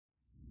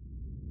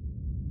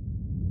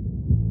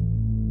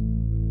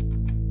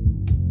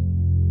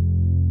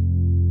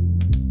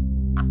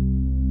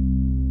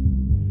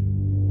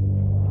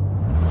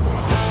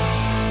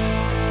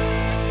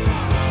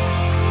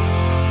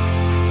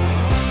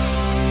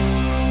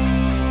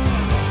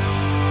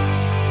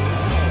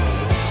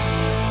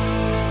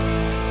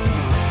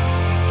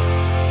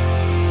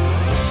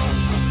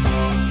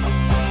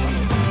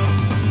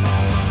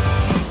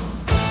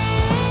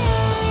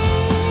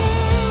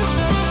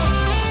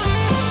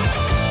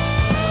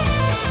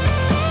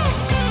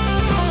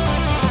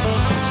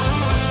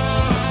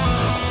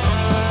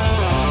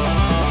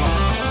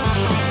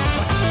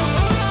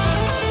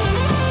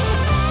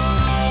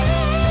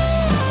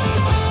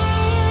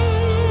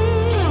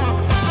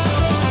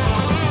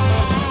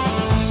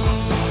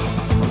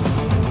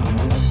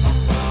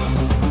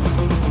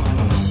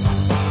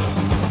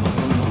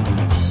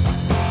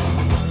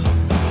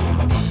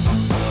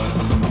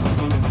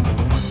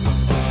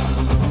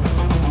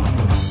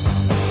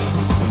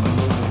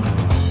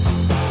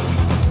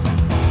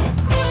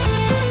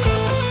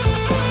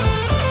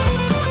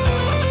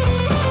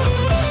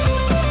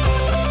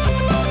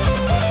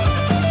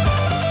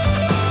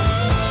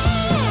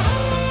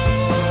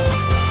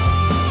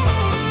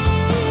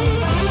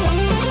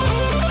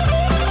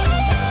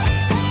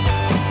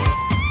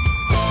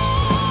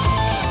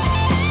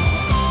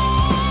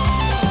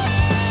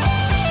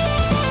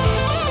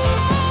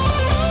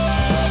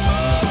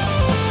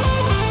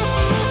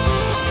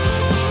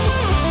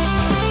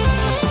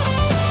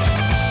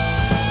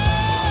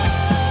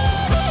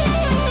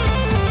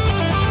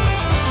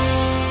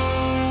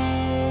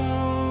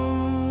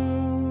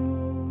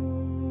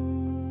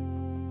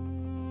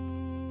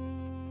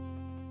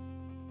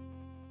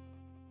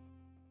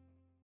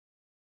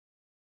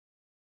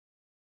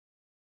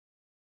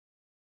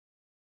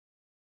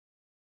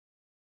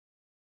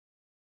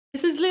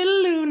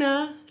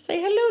Luna. Say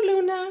hello,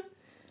 Luna.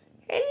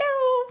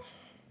 Hello.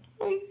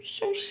 Oh, you're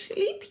so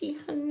sleepy,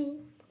 honey.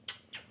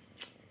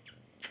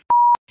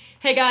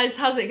 Hey guys,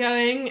 how's it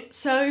going?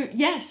 So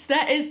yes,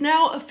 there is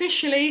now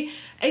officially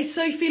a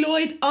Sophie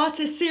Lloyd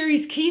Artist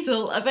Series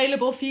Kiesel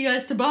available for you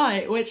guys to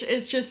buy, which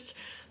is just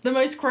the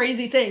most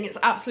crazy thing. It's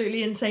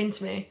absolutely insane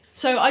to me.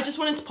 So I just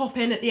wanted to pop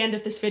in at the end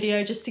of this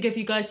video just to give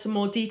you guys some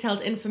more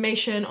detailed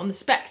information on the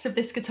specs of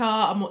this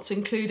guitar and what's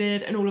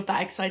included and all of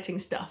that exciting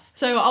stuff.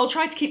 So I'll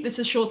try to keep this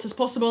as short as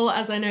possible,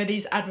 as I know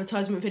these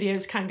advertisement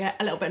videos can get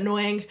a little bit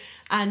annoying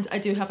and I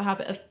do have a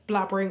habit of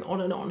blabbering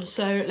on and on.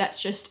 So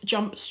let's just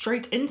jump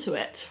straight into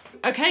it.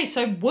 Okay,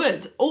 so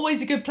wood,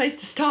 always a good place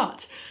to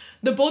start.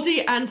 The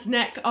body and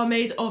neck are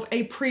made of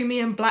a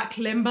premium black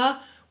limber,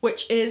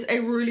 which is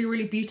a really,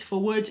 really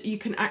beautiful wood. You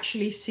can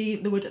actually see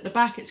the wood at the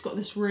back. It's got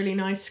this really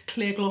nice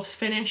clear gloss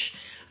finish.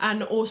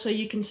 And also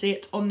you can see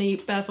it on the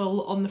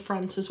bevel on the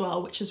front as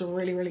well, which is a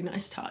really, really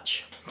nice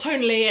touch.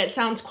 Tonally, it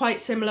sounds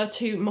quite similar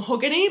to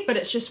mahogany, but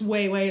it's just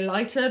way, way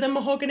lighter than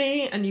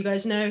mahogany. And you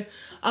guys know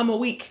I'm a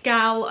weak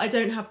gal. I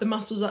don't have the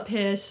muscles up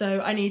here,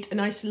 so I need a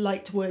nice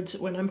light wood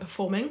when I'm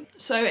performing.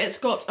 So it's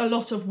got a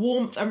lot of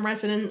warmth and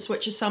resonance,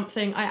 which is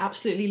something I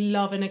absolutely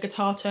love in a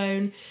guitar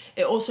tone.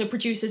 It also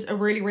produces a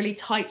really, really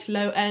tight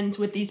low end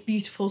with these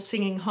beautiful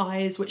singing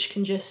highs, which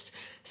can just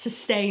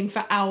sustain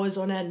for hours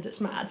on end. It's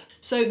mad.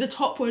 So the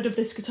top wood of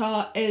this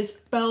guitar is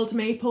burled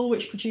maple,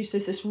 which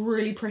produces this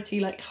really pretty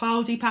like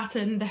cloudy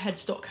pattern. The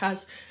headstock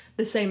has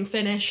the same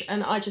finish,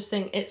 and I just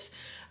think it's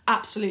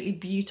absolutely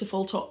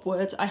beautiful top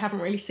wood. I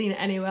haven't really seen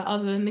it anywhere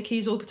other than the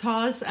Kiesel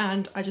guitars,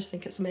 and I just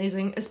think it's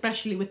amazing,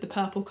 especially with the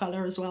purple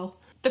colour as well.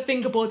 The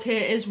fingerboard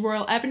here is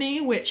royal ebony,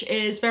 which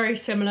is very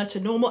similar to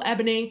normal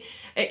ebony,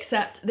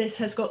 except this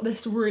has got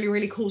this really,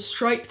 really cool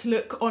striped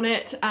look on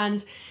it,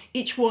 and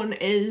each one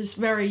is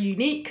very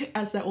unique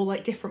as they're all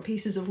like different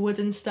pieces of wood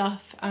and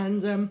stuff.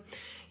 And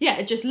yeah,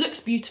 it just looks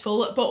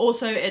beautiful, but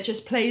also it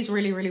just plays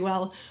really, really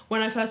well.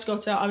 When I first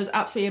got it, I was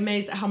absolutely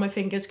amazed at how my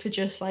fingers could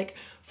just like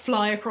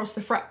fly across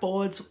the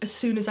fretboards as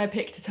soon as I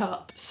picked it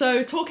up.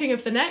 So talking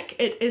of the neck,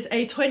 it is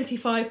a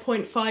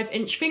 25.5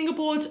 inch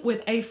fingerboard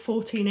with a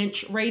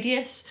 14-inch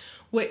radius,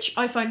 which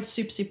I find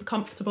super, super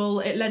comfortable.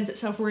 It lends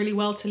itself really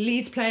well to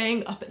lead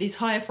playing up at these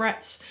higher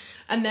frets.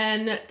 And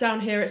then down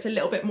here it's a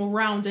little bit more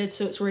rounded,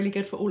 so it's really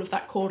good for all of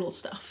that chordal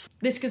stuff.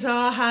 This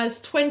guitar has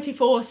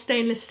 24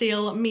 stainless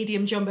steel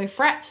medium jumbo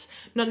frets,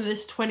 none of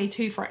this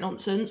 22 fret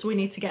nonsense. We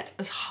need to get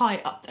as high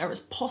up there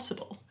as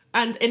possible.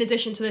 And in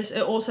addition to this,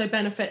 it also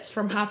benefits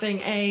from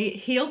having a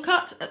heel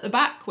cut at the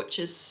back, which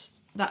is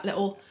that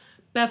little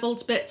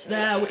beveled bit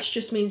there, which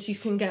just means you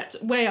can get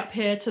way up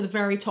here to the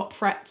very top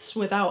frets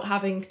without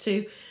having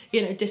to,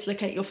 you know,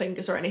 dislocate your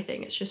fingers or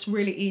anything. It's just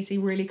really easy,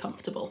 really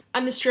comfortable.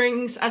 And the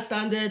strings, as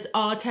standard,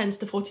 are 10s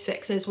to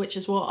 46s, which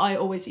is what I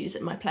always use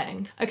in my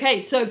playing.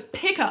 Okay, so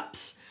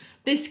pickups.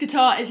 This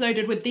guitar is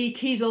loaded with the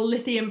Kiesel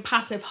lithium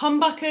passive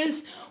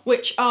humbuckers,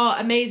 which are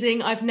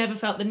amazing. I've never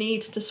felt the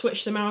need to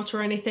switch them out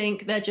or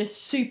anything. They're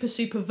just super,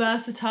 super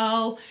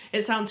versatile.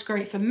 It sounds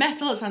great for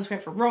metal, it sounds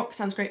great for rock,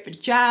 sounds great for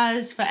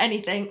jazz, for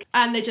anything.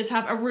 And they just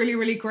have a really,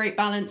 really great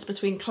balance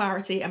between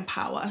clarity and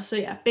power. So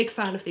yeah, big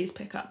fan of these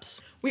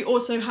pickups. We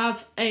also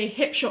have a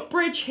hip shot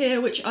bridge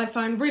here, which I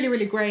find really,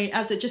 really great,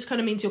 as it just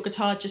kind of means your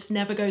guitar just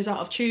never goes out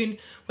of tune,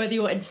 whether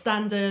you're in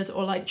standard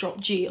or like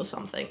drop G or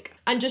something.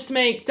 And just to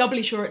make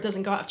doubly sure it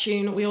doesn't go out of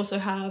tune, we also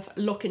have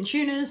lock-in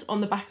tuners on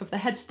the back of the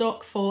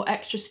headstock for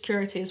extra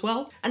security as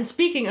well. And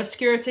speaking of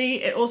security,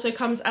 it also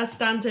comes as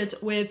standard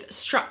with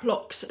strap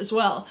locks as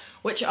well,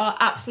 which are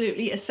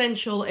absolutely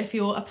essential if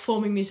you're a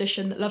performing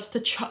musician that loves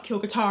to chuck your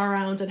guitar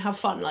around and have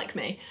fun like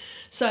me.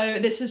 So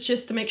this is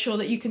just to make sure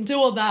that you can do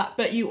all that,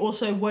 but you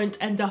also won't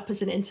end up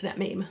as an internet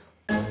meme.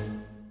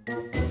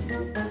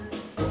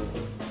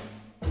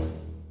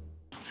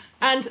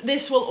 And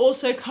this will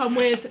also come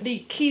with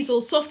the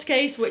Kiesel soft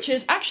case, which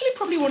is actually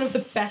probably one of the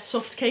best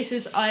soft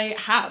cases I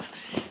have.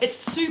 It's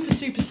super,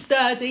 super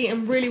sturdy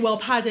and really well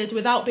padded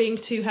without being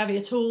too heavy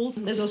at all.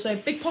 There's also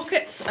big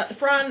pockets at the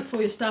front for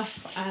your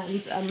stuff,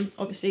 and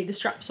obviously the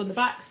straps on the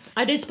back.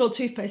 I did spill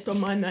toothpaste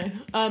on mine though.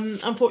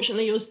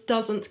 Unfortunately yours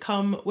doesn't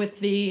come with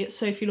the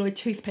Sophie Lloyd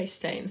toothpaste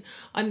stain.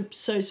 I'm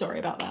so sorry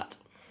about that.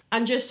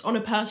 And just on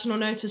a personal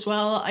note as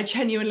well, I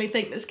genuinely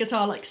think this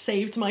guitar like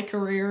saved my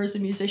career as a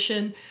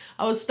musician.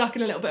 I was stuck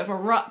in a little bit of a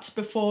rut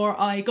before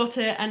I got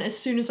it, and as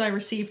soon as I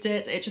received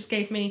it, it just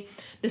gave me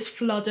this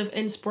flood of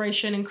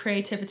inspiration and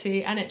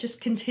creativity, and it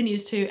just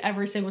continues to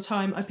every single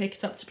time I pick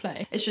it up to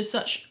play. It's just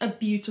such a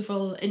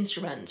beautiful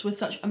instrument with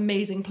such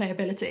amazing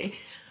playability.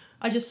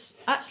 I just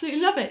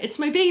absolutely love it. It's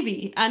my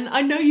baby, and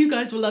I know you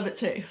guys will love it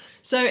too.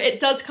 So it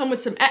does come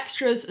with some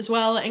extras as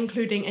well,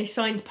 including a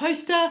signed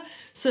poster,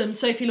 some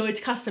Sophie Lloyd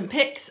custom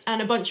picks,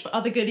 and a bunch of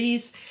other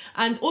goodies.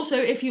 And also,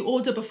 if you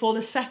order before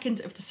the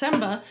 2nd of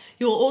December,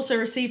 you'll also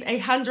receive a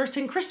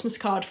handwritten Christmas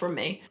card from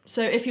me.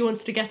 So if you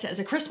wanted to get it as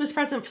a Christmas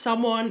present for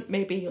someone,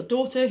 maybe your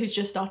daughter who's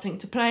just starting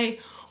to play,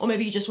 or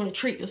maybe you just want to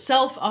treat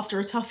yourself after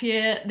a tough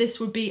year, this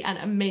would be an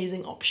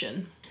amazing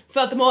option.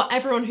 Furthermore,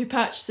 everyone who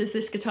purchases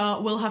this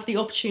guitar will have the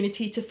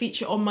opportunity to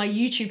feature on my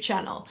YouTube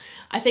channel.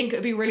 I think it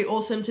would be really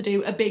awesome to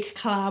do a big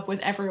collab with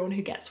everyone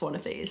who gets one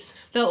of these.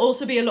 There'll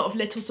also be a lot of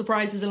little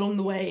surprises along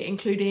the way,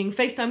 including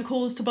FaceTime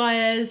calls to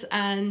buyers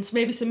and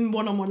maybe some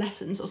one-on-one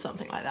lessons or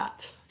something like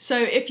that. So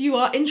if you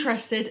are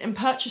interested in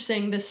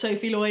purchasing this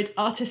Sophie Lloyd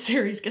Artist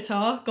Series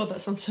guitar, God,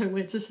 that sounds so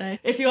weird to say.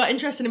 If you are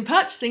interested in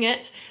purchasing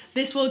it,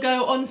 this will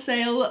go on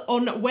sale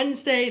on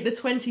Wednesday, the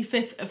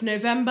 25th of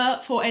November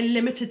for a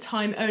limited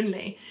time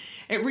only.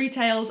 It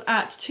retails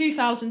at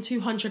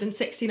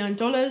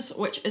 $2,269,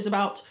 which is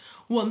about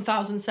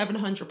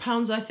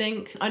 £1,700, I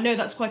think. I know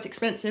that's quite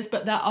expensive,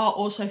 but there are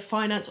also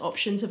finance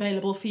options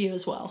available for you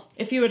as well.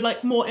 If you would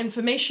like more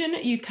information,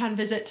 you can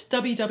visit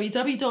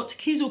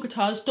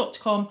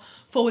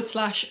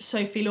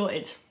www.kieselguitars.com/Sophie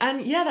Lloyd.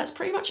 And yeah, that's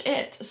pretty much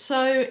it.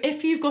 So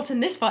if you've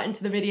gotten this far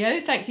into the video,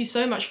 thank you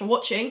so much for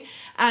watching,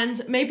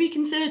 and maybe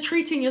consider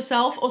treating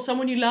yourself or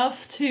someone you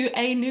love to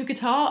a new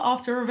guitar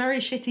after a very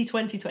shitty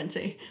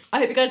 2020. I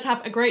hope you guys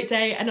have a great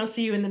day, and I'll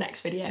see you in the next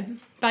video.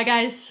 Bye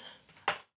guys.